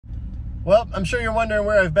Well, I'm sure you're wondering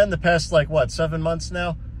where I've been the past, like, what, 7 months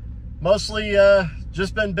now? Mostly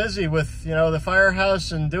just been busy with, the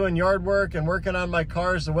firehouse and doing yard work and working on my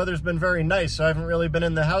cars. The weather's been very nice, so I haven't really been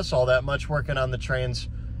in the house all that much working on the trains.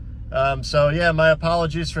 So yeah, my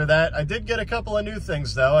apologies for that. I did get a couple of new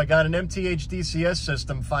things, though. I got an MTH DCS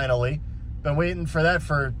system, finally. Been waiting for that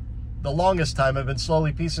for the longest time. I've been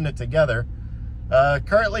slowly piecing it together.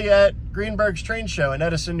 Currently at Greenberg's Train Show in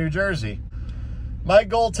Edison, New Jersey. My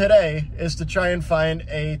goal today is to try and find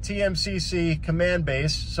a TMCC command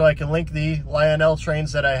base so I can link the Lionel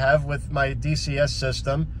trains that I have with my DCS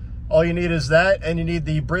system. All you need is that, and you need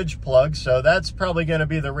the bridge plug, so that's probably going to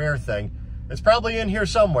be the rare thing. It's probably in here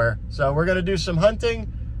somewhere, so we're going to do some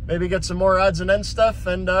hunting, maybe get some more odds and ends stuff,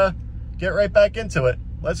 and get right back into it.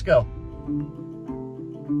 Let's go.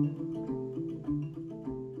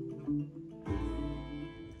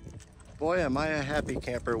 Boy, am I a happy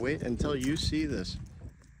camper. Wait until you see this.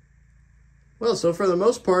 Well, so for the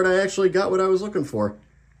most part, I actually got what I was looking for.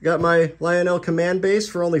 Got my Lionel command base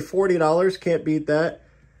for only $40. Can't beat that.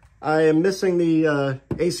 I am missing the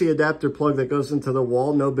AC adapter plug that goes into the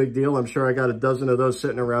wall. No big deal. I'm sure I got a dozen of those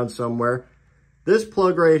sitting around somewhere. This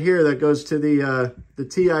plug right here that goes to the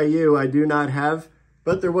TIU, I do not have.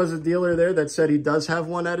 But there was a dealer there that said he does have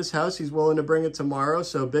one at his house. He's willing to bring it tomorrow.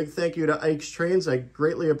 So big thank you to Ike's Trains. I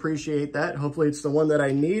greatly appreciate that. Hopefully it's the one that I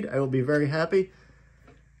need. I will be very happy.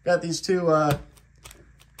 Got these two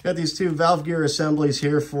valve gear assemblies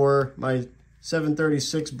here for my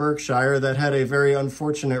 736 Berkshire that had a very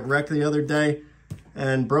unfortunate wreck the other day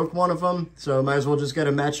and broke one of them. So might as well just get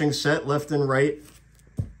a matching set left and right.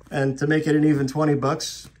 And to make it an even 20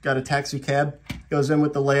 bucks, got a taxi cab. Goes in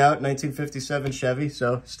with the layout, 1957 Chevy,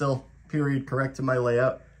 so still period correct to my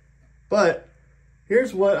layout. But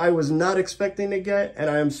here's what I was not expecting to get, and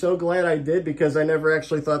I am so glad I did because I never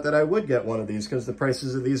actually thought that I would get one of these because the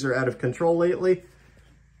prices of these are out of control lately.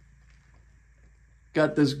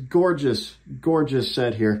 Got this gorgeous, gorgeous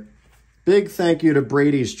set here. Big thank you to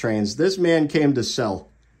Brady's Trains. This man came to sell.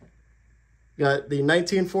 Got the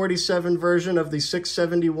 1947 version of the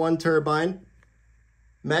 671 turbine.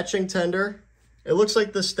 Matching tender. It looks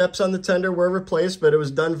like the steps on the tender were replaced, but it was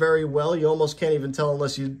done very well. You almost can't even tell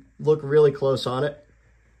unless you look really close on it.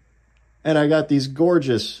 And I got these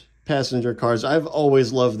gorgeous passenger cars. I've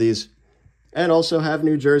always loved these. And also have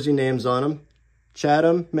New Jersey names on them.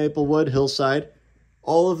 Chatham, Maplewood, Hillside.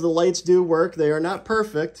 All of the lights do work. They are not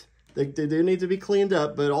perfect. They do need to be cleaned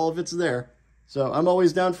up, but all of it's there. So I'm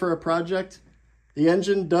always down for a project. The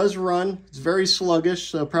engine does run. It's very sluggish,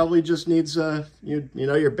 so probably just needs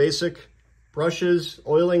your basic brushes,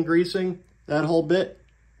 oiling, greasing, that whole bit.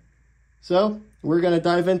 So we're going to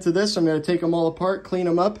dive into this. I'm going to take them all apart, clean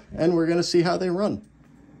them up, and we're going to see how they run.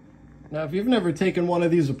 Now, if you've never taken one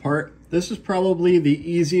of these apart, this is probably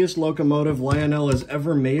the easiest locomotive Lionel has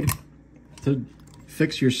ever made to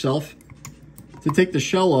fix yourself. To take the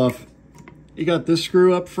shell off, you got this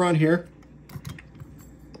screw up front here.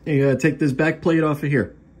 You got to take this back plate off of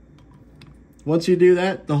here. Once you do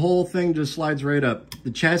that, the whole thing just slides right up. The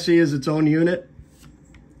chassis is its own unit,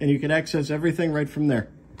 and you can access everything right from there.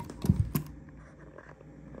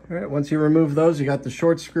 All right, once you remove those, you got the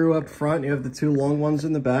short screw up front. You have the two long ones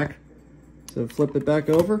in the back. So flip it back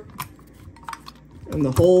over, and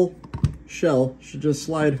the whole shell should just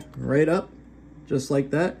slide right up, just like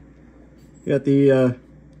that. You got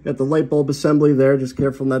the light bulb assembly there. Just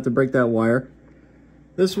careful not to break that wire.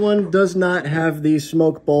 This one does not have the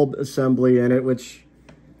smoke bulb assembly in it, which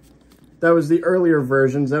that was the earlier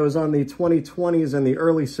versions. That was on the 2020s and the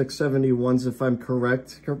early 671s, if I'm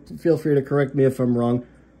correct. Feel free to correct me if I'm wrong.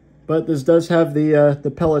 But this does have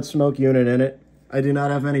the pellet smoke unit in it. I do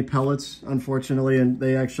not have any pellets, unfortunately, and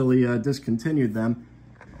they actually discontinued them.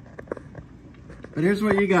 But here's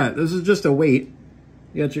what you got. This is just a weight.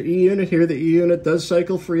 You got your E-unit here. The E-unit does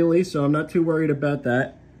cycle freely, so I'm not too worried about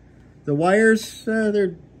that. The wires,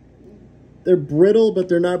 they're brittle, but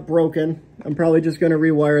they're not broken. I'm probably just going to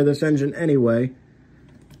rewire this engine anyway.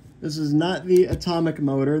 This is not the atomic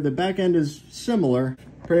motor. The back end is similar.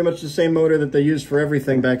 Pretty much the same motor that they used for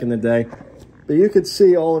everything back in the day. But you could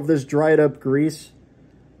see all of this dried up grease.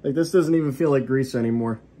 Like, this doesn't even feel like grease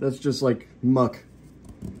anymore. That's just like muck.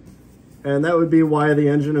 And that would be why the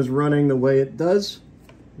engine is running the way it does.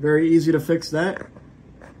 Very easy to fix that.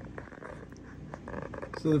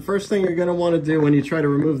 So the first thing you're going to want to do when you try to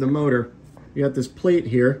remove the motor, you got this plate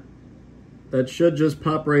here that should just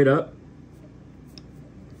pop right up.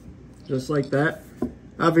 Just like that.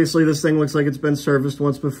 Obviously this thing looks like it's been serviced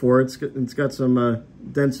once before. It's got some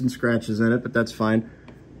dents and scratches in it, but that's fine.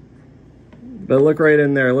 But look right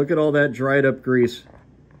in there. Look at all that dried up grease.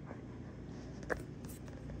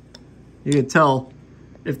 You can tell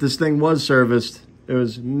if this thing was serviced, it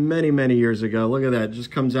was many, many years ago. Look at that, it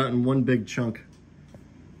just comes out in one big chunk.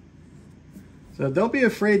 So don't be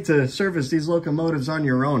afraid to service these locomotives on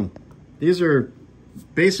your own. These are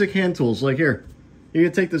basic hand tools. Like here, you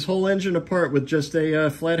can take this whole engine apart with just a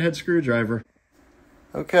flathead screwdriver.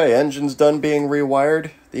 Okay, engine's done being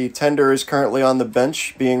rewired. The tender is currently on the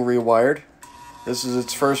bench being rewired. This is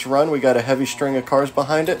its first run. We got a heavy string of cars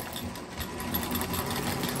behind it.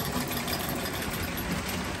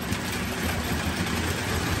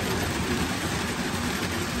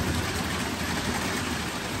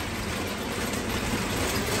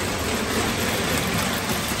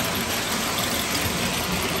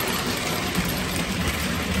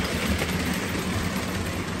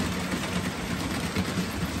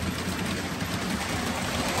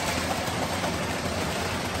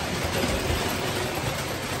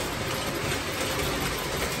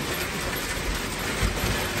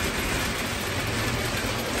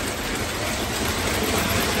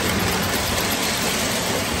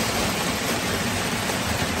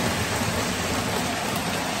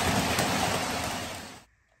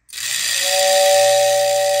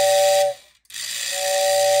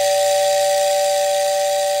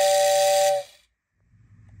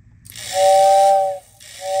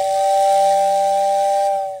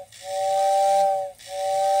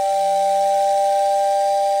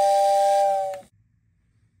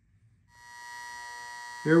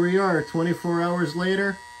 Here we are, 24 hours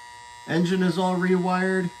later. Engine is all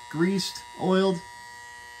rewired, greased, oiled.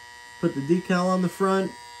 Put the decal on the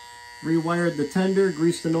front, rewired the tender,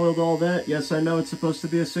 greased and oiled all that. Yes, I know it's supposed to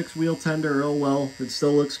be a 6-wheel tender. Oh well, it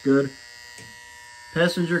still looks good.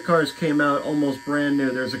 Passenger cars came out almost brand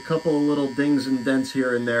new. There's a couple of little dings and dents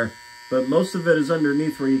here and there, but most of it is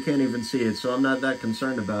underneath where you can't even see it, so I'm not that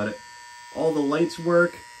concerned about it. All the lights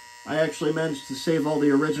work. I actually managed to save all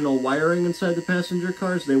the original wiring inside the passenger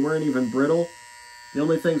cars. They weren't even brittle. The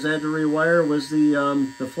only things I had to rewire was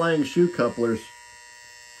the flying shoe couplers.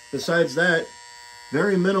 Besides that,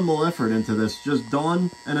 very minimal effort into this. Just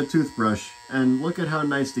Dawn and a toothbrush. And look at how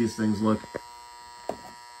nice these things look.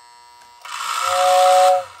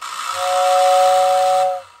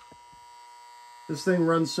 This thing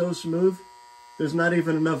runs so smooth, there's not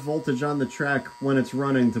even enough voltage on the track when it's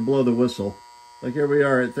running to blow the whistle. Like here we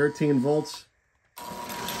are at 13 volts.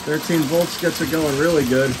 13 volts gets it going really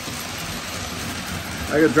good.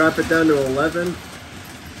 I could drop it down to 11.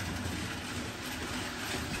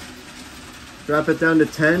 Drop it down to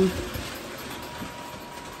 10.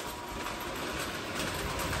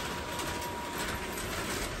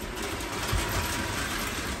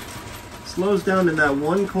 Slows down in that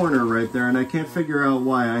one corner right there, and I can't figure out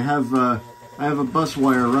why. I have a bus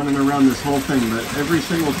wire running around this whole thing, but every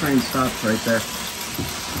single train stops right there.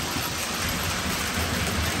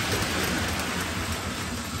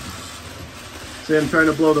 See, I'm trying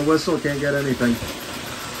to blow the whistle, can't get anything.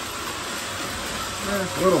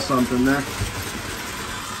 A little something there.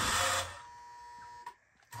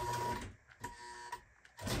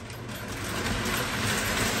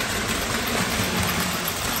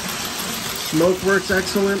 Smoke works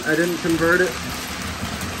excellent. I didn't convert it.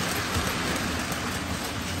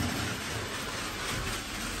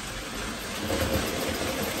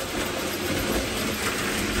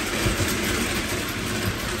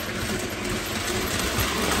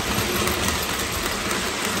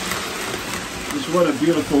 Just what a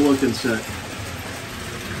beautiful looking set.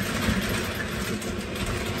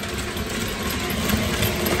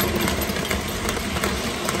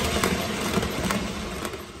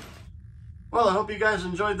 Well, I hope you guys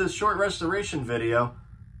enjoyed this short restoration video.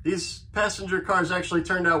 These passenger cars actually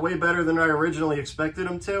turned out way better than I originally expected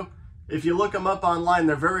them to. If you look them up online,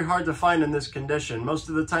 they're very hard to find in this condition. Most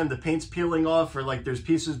of the time the paint's peeling off or like there's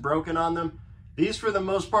pieces broken on them. These for the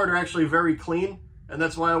most part are actually very clean, and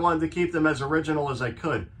that's why I wanted to keep them as original as I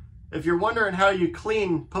could. If you're wondering how you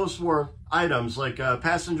clean post-war items like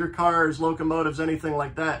passenger cars, locomotives, anything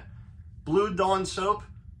like that, Blue Dawn soap,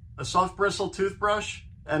 a soft bristle toothbrush,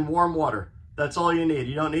 and warm water. That's all you need.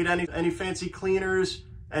 You don't need any fancy cleaners,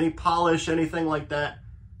 any polish, anything like that.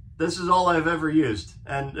 This is all I've ever used,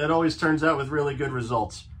 and it always turns out with really good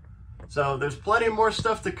results. So there's plenty more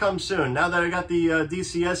stuff to come soon. Now that I got the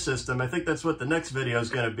DCS system, I think that's what the next video is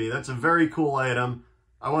going to be. That's a very cool item.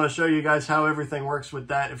 I want to show you guys how everything works with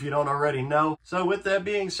that if you don't already know. So with that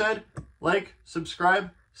being said, like,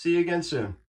 subscribe, see you again soon.